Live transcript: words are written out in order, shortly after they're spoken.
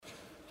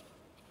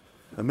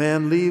A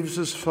man leaves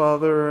his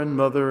father and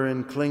mother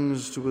and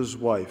clings to his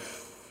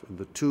wife, and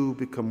the two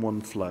become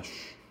one flesh.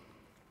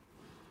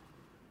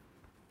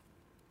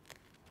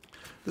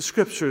 The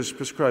scriptures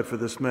prescribed for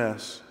this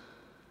Mass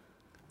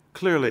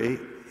clearly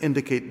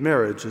indicate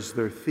marriage as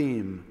their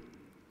theme.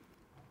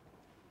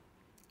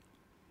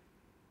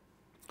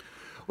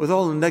 With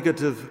all the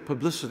negative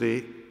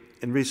publicity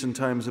in recent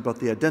times about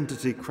the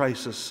identity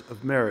crisis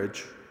of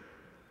marriage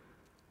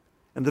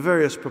and the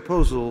various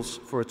proposals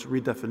for its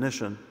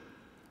redefinition,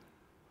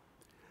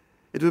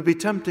 it would be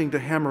tempting to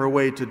hammer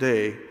away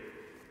today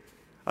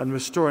on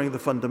restoring the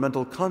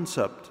fundamental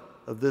concept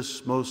of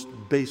this most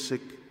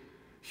basic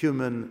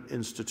human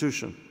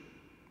institution.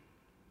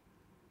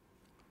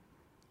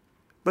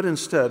 But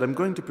instead, I'm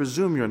going to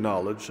presume your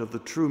knowledge of the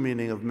true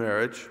meaning of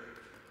marriage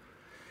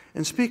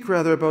and speak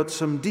rather about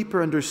some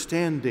deeper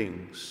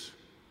understandings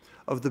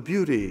of the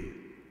beauty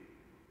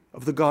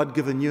of the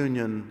God-given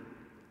union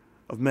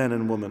of man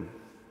and woman.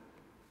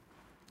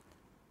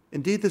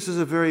 Indeed, this is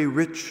a very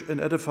rich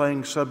and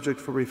edifying subject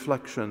for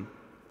reflection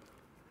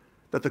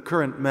that the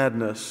current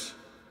madness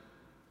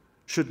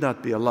should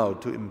not be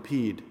allowed to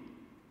impede.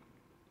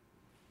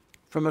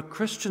 From a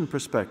Christian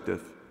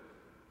perspective,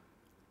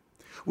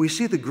 we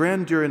see the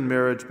grandeur in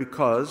marriage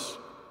because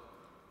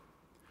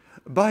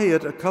by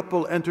it a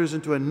couple enters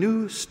into a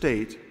new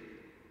state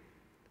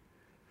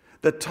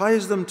that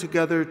ties them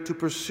together to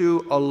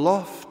pursue a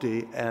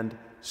lofty and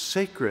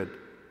sacred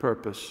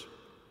purpose.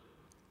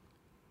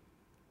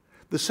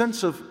 The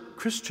sense of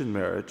Christian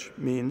marriage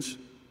means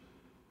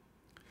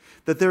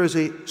that there is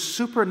a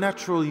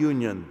supernatural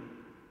union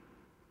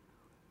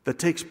that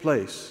takes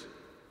place,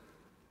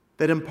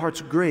 that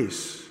imparts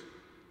grace,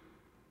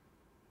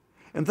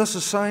 and thus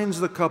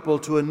assigns the couple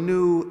to a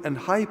new and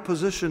high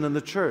position in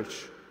the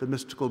church, the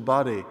mystical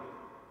body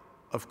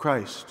of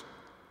Christ.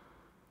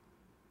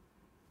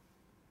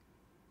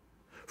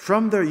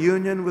 From their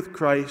union with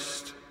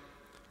Christ,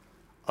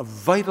 a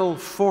vital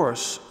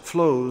force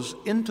flows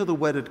into the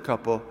wedded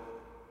couple,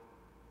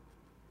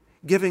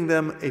 giving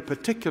them a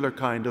particular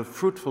kind of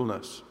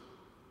fruitfulness.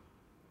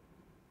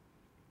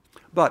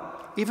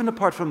 But even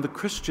apart from the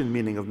Christian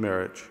meaning of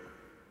marriage,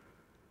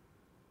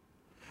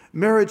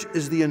 marriage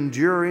is the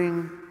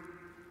enduring,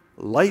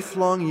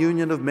 lifelong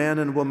union of man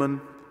and woman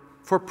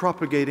for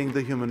propagating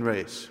the human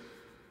race.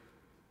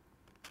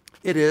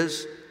 It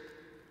is,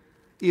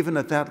 even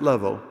at that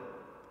level,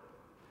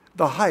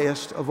 the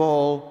highest of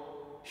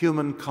all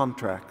human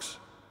contracts.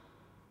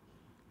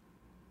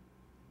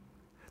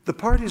 The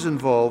parties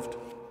involved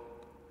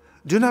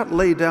do not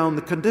lay down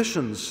the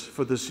conditions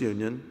for this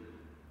union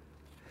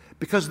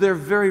because their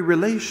very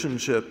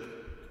relationship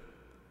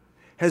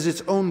has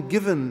its own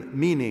given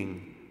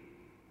meaning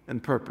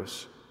and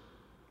purpose.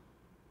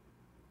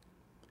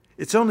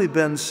 It's only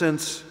been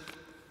since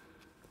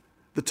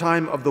the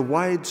time of the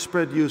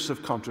widespread use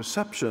of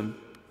contraception,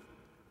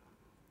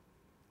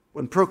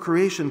 when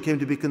procreation came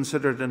to be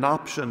considered an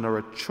option or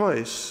a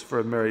choice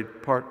for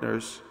married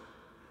partners,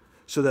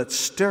 so that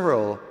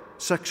sterile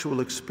sexual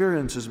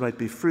experiences might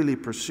be freely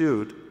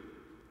pursued,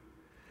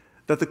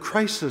 that the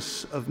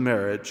crisis of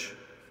marriage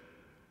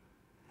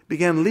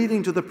began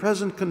leading to the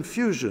present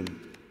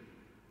confusion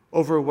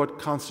over what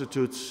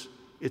constitutes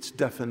its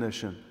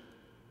definition.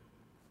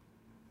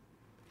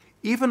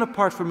 Even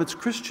apart from its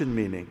Christian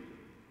meaning,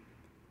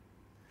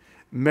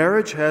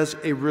 marriage has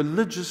a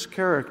religious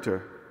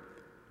character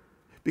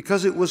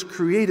because it was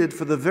created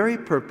for the very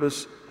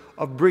purpose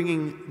of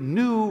bringing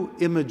new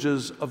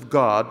images of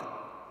God,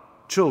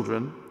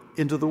 children,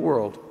 into the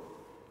world,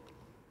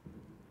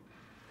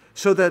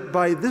 so that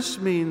by this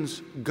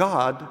means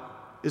God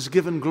is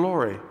given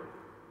glory.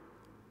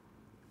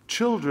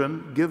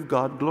 Children give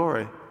God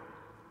glory.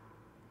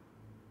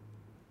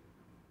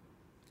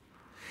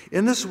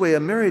 In this way, a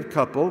married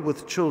couple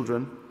with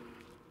children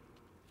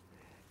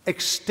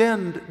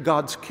extend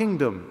God's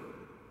kingdom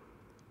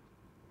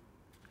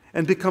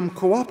and become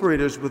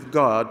cooperators with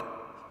God,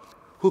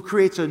 who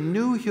creates a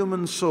new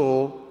human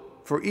soul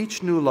for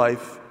each new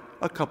life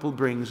a couple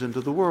brings into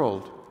the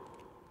world.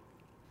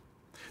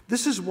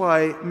 This is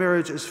why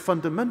marriage is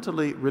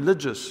fundamentally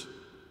religious,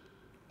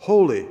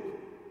 holy,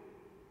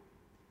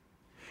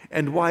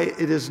 and why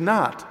it is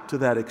not, to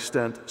that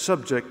extent,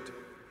 subject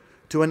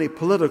to any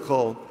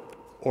political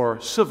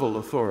or civil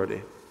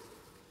authority.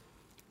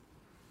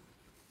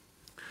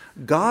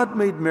 God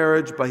made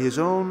marriage by his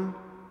own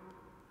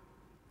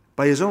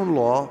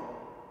law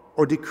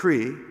or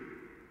decree,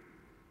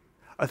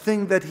 a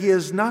thing that he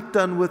has not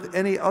done with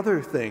any other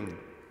thing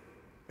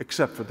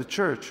except for the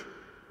church.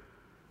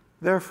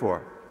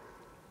 Therefore,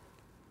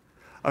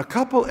 a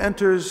couple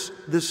enters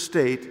this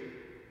state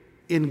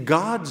in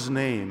God's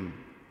name,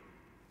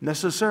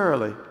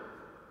 necessarily,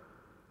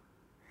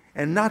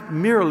 and not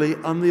merely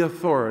on the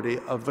authority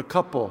of the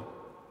couple.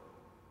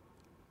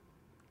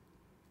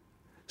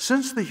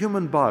 Since the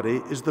human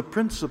body is the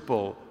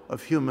principle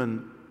of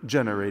human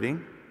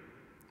generating,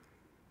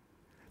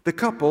 the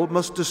couple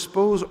must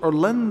dispose or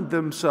lend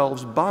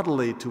themselves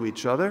bodily to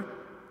each other,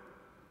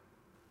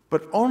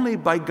 but only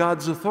by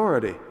God's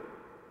authority.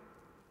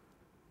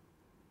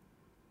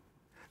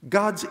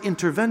 God's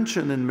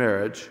intervention in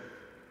marriage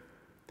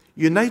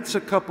unites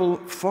a couple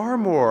far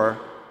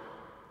more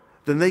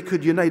than they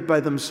could unite by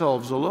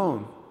themselves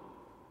alone.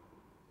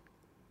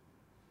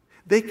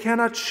 They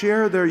cannot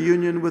share their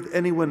union with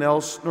anyone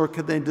else, nor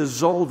can they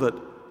dissolve it,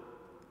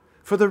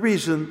 for the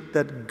reason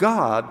that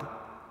God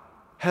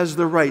has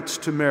the rights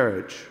to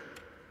marriage,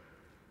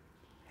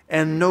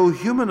 and no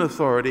human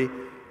authority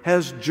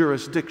has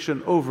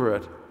jurisdiction over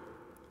it,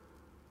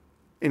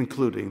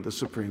 including the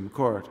Supreme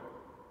Court.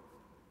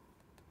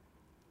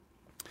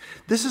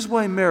 This is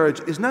why marriage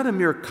is not a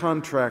mere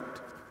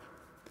contract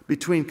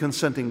between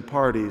consenting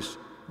parties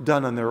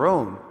done on their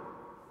own.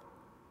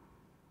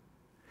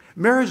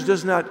 Marriage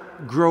does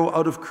not grow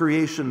out of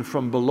creation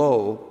from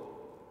below.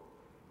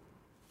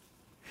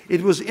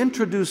 It was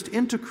introduced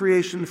into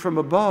creation from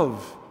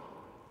above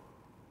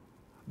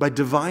by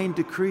divine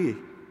decree.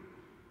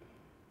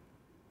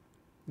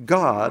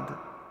 God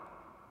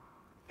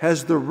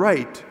has the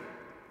right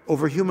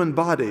over human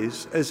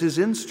bodies as his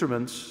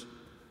instruments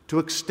to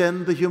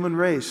extend the human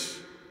race.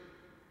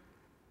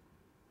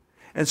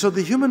 And so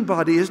the human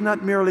body is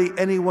not merely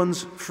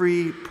anyone's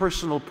free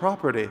personal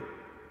property,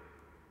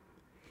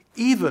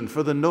 even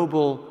for the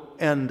noble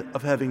end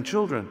of having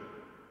children.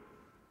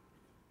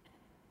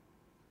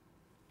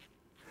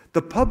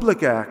 The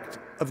public act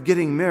of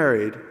getting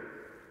married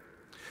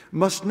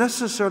must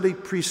necessarily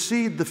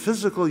precede the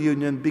physical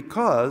union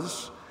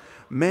because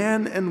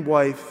man and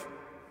wife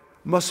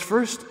must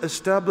first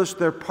establish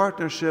their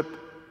partnership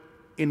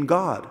in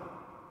God.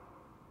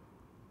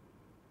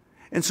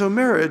 And so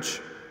marriage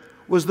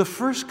was the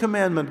first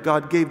commandment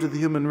God gave to the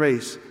human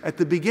race at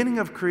the beginning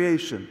of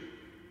creation,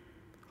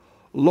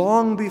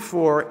 long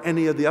before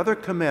any of the other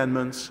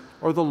commandments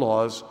or the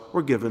laws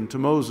were given to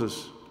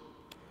Moses.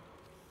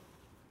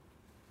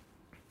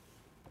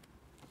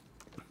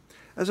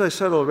 As I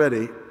said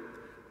already,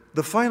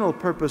 the final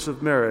purpose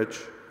of marriage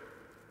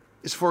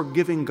is for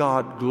giving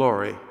God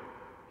glory.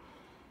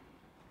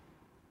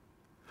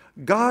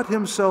 God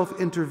himself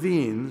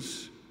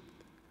intervenes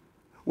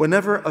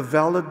whenever a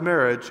valid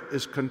marriage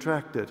is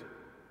contracted.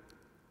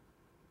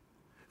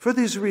 For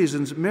these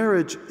reasons,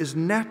 marriage is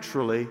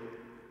naturally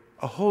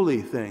a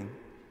holy thing,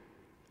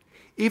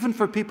 even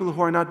for people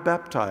who are not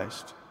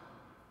baptized.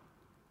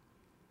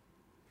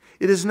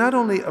 It is not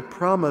only a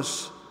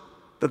promise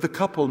that the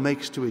couple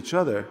makes to each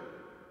other,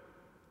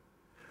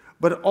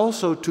 but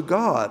also to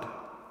God,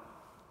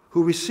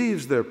 who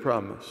receives their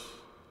promise.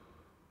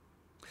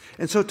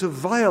 And so to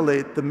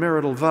violate the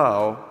marital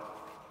vow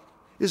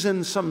is,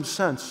 in some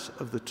sense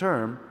of the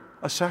term,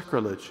 a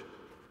sacrilege.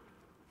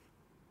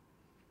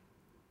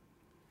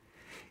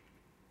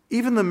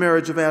 Even the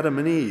marriage of Adam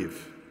and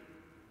Eve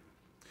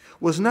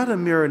was not a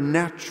mere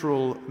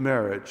natural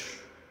marriage,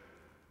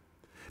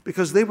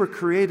 because they were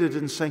created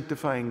in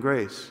sanctifying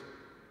grace.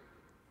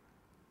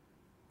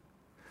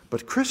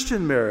 But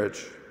Christian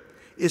marriage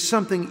is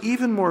something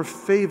even more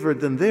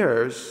favored than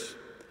theirs,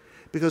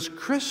 because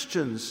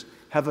Christians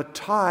have a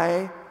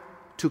tie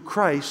to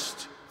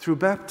Christ through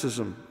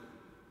baptism.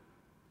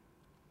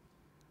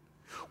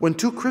 When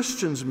two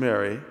Christians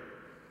marry,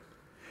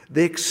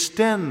 they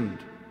extend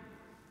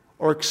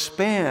or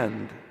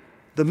expand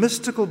the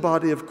mystical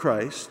body of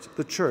Christ,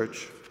 the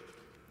church,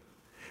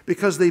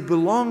 because they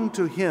belong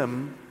to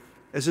him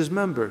as his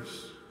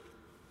members.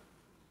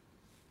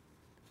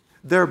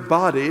 Their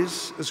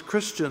bodies, as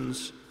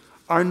Christians,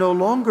 are no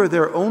longer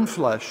their own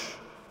flesh,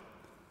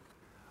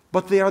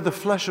 but they are the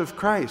flesh of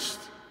Christ.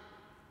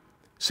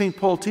 St.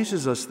 Paul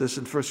teaches us this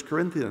in 1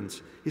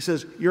 Corinthians. He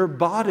says, your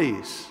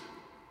bodies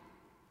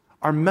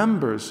are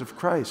members of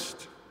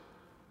Christ.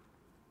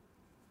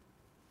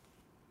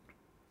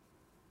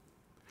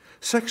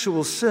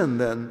 Sexual sin,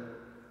 then,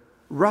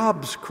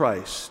 robs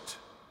Christ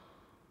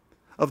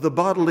of the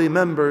bodily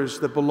members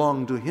that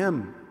belong to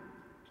him.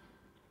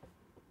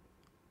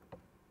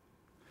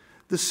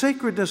 The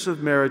sacredness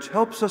of marriage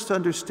helps us to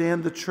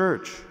understand the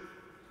church.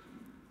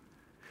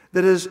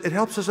 That is, it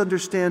helps us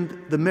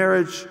understand the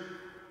marriage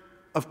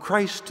of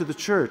Christ to the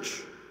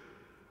church.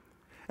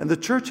 And the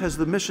church has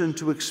the mission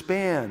to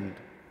expand,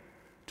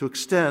 to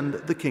extend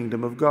the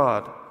kingdom of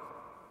God.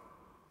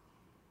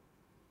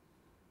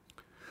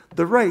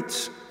 The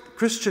rights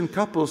Christian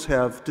couples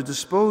have to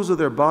dispose of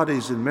their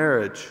bodies in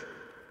marriage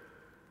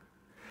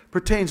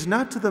pertains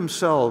not to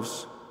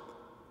themselves,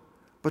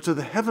 but to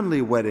the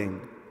heavenly wedding,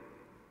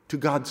 to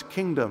God's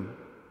kingdom.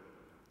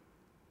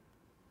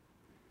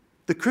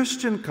 The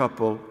Christian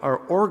couple are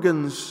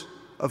organs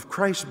of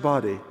Christ's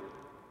body,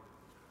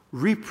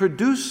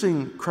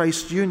 reproducing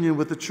Christ's union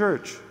with the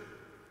church.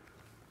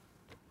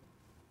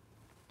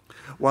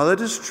 While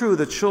it is true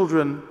that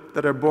children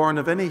that are born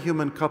of any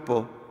human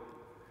couple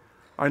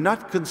are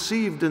not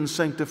conceived in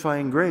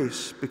sanctifying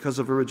grace because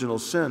of original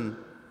sin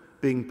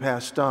being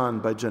passed on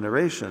by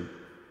generation,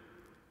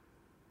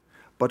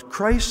 but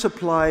Christ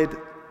supplied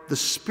the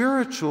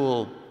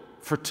spiritual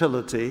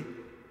fertility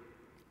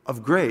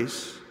of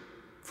grace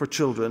for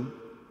children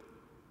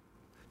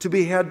to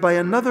be had by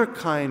another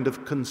kind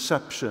of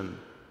conception,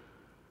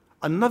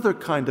 another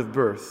kind of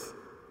birth,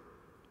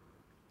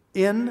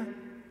 in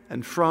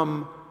and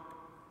from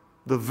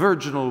the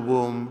virginal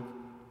womb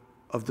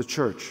of the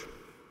Church,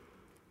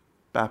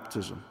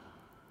 baptism.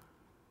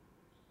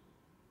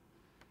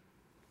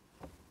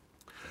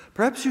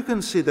 Perhaps you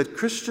can see that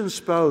Christian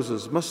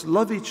spouses must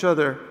love each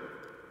other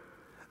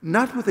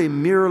not with a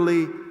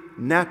merely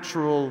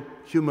natural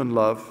human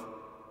love,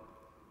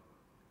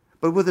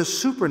 but with a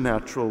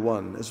supernatural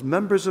one, as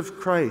members of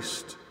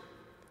Christ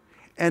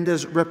and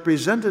as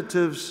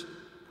representatives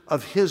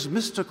of his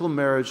mystical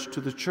marriage to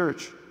the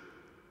Church.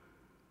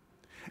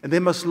 And they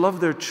must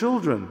love their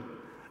children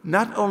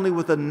not only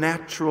with a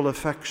natural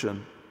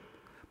affection,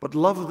 but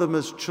love them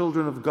as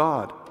children of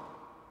God.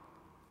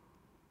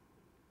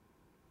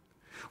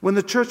 When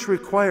the Church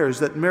requires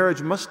that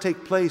marriage must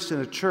take place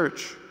in a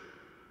church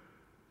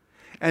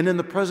and in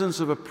the presence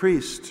of a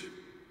priest,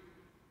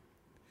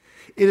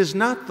 it is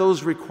not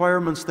those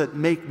requirements that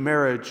make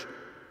marriage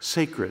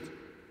sacred.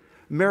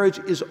 Marriage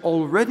is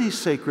already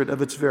sacred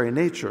of its very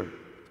nature.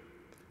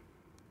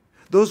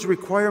 Those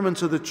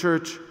requirements of the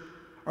Church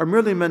are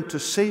merely meant to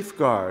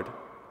safeguard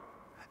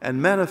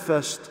and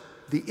manifest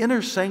the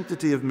inner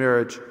sanctity of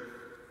marriage,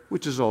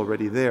 which is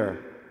already there.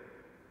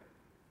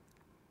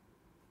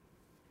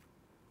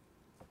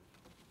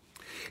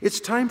 It's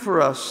time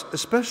for us,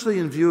 especially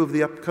in view of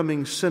the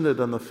upcoming Synod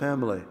on the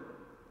Family,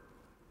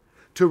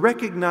 to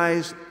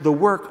recognize the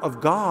work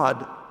of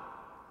God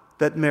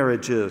that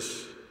marriage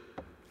is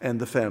and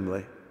the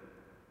family,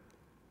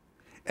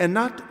 and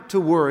not to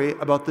worry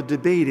about the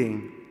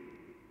debating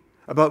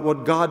about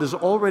what God has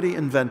already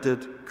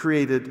invented,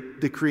 created,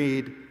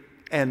 decreed,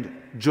 and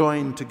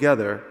joined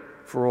together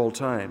for all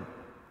time.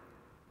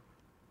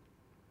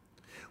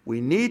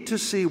 We need to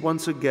see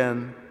once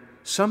again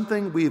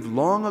something we've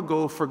long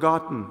ago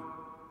forgotten: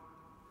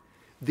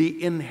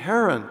 the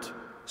inherent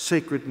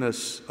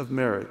sacredness of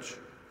marriage,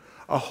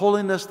 a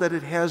holiness that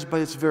it has by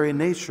its very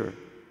nature.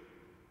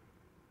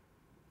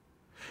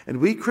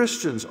 And we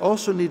Christians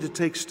also need to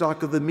take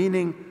stock of the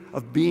meaning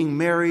of being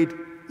married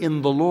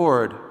in the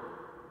Lord.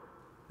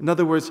 In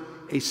other words,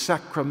 a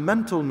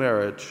sacramental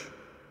marriage,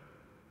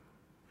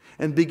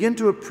 and begin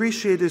to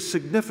appreciate its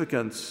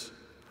significance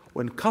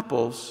when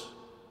couples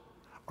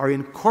are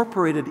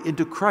incorporated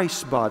into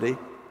Christ's body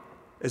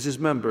as his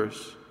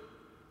members,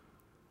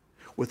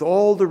 with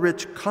all the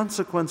rich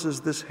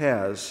consequences this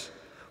has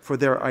for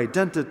their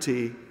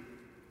identity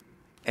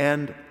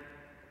and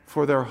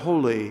for their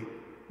holy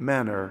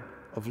manner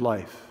of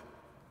life.